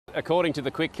According to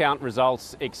the quick count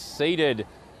results, exceeded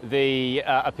the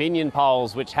opinion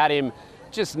polls, which had him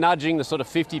just nudging the sort of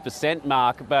 50%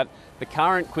 mark, but the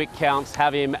current quick counts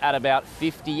have him at about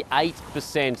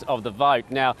 58% of the vote.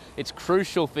 Now, it's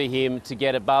crucial for him to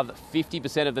get above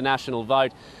 50% of the national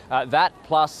vote. That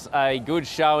plus a good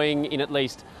showing in at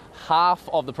least half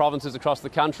of the provinces across the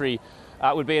country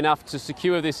would be enough to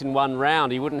secure this in one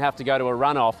round. He wouldn't have to go to a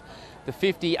runoff. The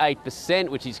 58%,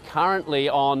 which he's currently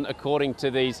on, according to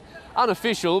these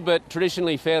unofficial but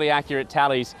traditionally fairly accurate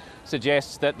tallies,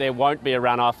 suggests that there won't be a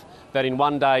runoff, that in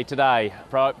one day today,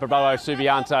 Prabowo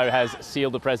Subianto has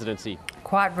sealed the presidency.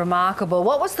 Quite remarkable.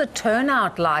 What was the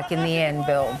turnout like in the end,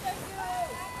 Bill?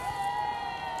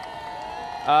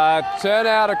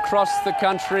 Turnout across the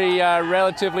country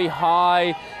relatively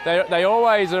high. They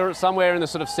always are somewhere in the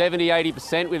sort of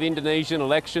 70–80% with Indonesian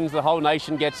elections. The whole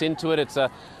nation gets into it. It's a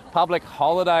public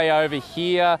holiday over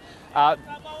here.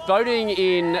 Voting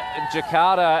in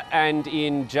Jakarta and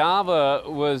in Java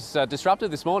was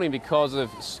disrupted this morning because of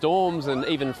storms and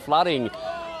even flooding.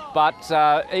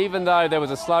 But even though there was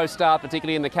a slow start,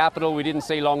 particularly in the capital, we didn't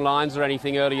see long lines or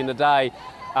anything early in the day.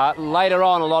 Later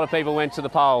on, a lot of people went to the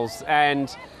polls,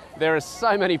 and there are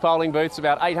so many polling booths,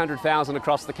 about 800,000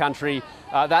 across the country.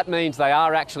 That means they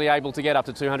are actually able to get up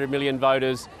to 200 million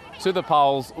voters to the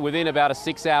polls within about a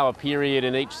 6-hour period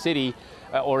in each city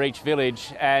or each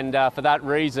village, and for that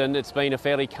reason it's been a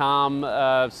fairly calm,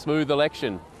 smooth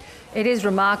election. It is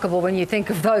remarkable when you think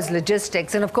of those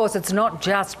logistics, and of course it's not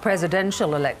just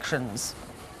presidential elections.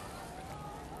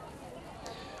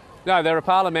 No, there are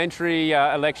parliamentary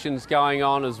elections going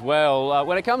on as well.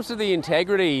 When it comes to the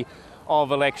integrity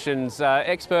of elections,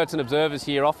 experts and observers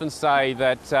here often say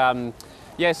that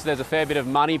yes, there's a fair bit of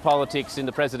money politics in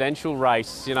the presidential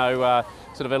race, you know,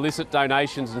 sort of illicit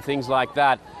donations and things like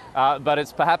that. But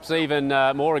it's perhaps even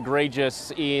more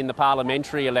egregious in the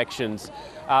parliamentary elections.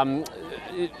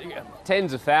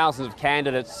 Tens of thousands of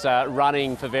candidates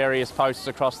running for various posts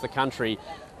across the country.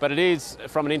 But it is,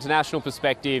 from an international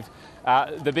perspective,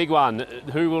 the big one.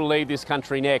 Who will lead this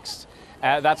country next?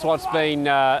 That's what's been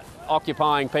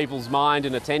occupying people's mind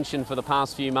and attention for the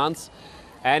past few months.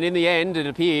 And in the end, it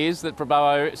appears that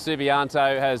Prabowo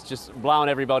Subianto has just blown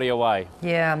everybody away.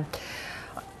 Yeah.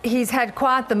 He's had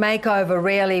quite the makeover,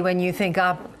 really, when you think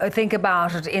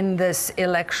about it in this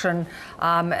election,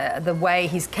 the way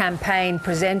his campaign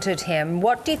presented him.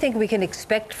 What do you think we can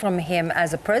expect from him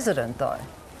as a president, though?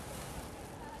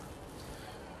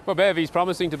 Well, Bev, he's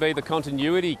promising to be the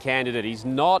continuity candidate. He's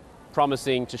not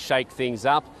promising to shake things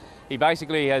up. He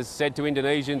basically has said to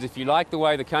Indonesians, if you like the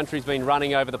way the country's been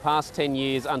running over the past 10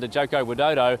 years under Joko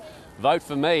Widodo, vote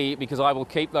for me because I will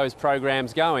keep those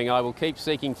programs going. I will keep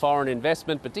seeking foreign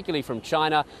investment, particularly from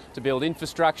China, to build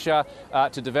infrastructure,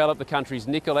 to develop the country's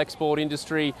nickel export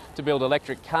industry, to build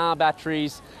electric car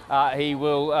batteries. He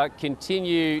will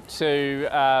continue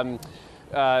to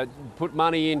put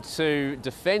money into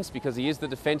defence because he is the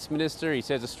defence minister. He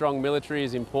says a strong military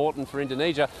is important for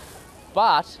Indonesia.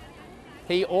 But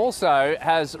he also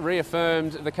has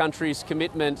reaffirmed the country's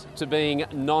commitment to being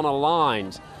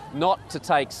non-aligned, not to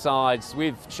take sides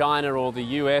with China or the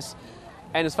US.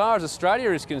 And as far as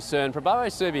Australia is concerned, Prabowo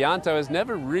Subianto has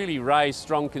never really raised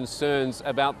strong concerns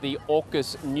about the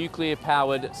AUKUS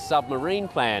nuclear-powered submarine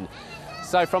plan.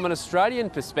 So from an Australian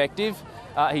perspective,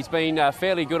 he's been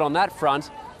fairly good on that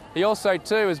front. He also,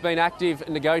 too, has been active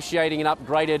in negotiating an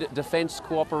upgraded Defence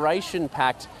Cooperation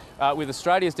Pact with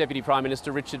Australia's Deputy Prime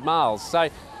Minister Richard Marles. So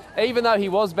even though he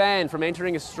was banned from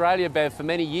entering Australia, Bev, for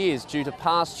many years due to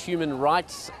past human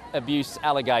rights abuse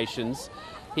allegations,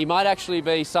 he might actually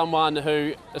be someone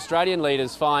who Australian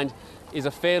leaders find is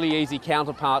a fairly easy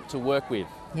counterpart to work with.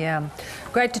 Yeah.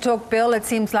 Great to talk, Bill. It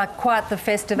seems like quite the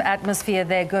festive atmosphere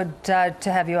there. Good to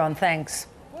have you on. Thanks.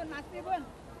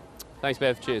 Thanks,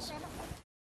 Bev. Cheers.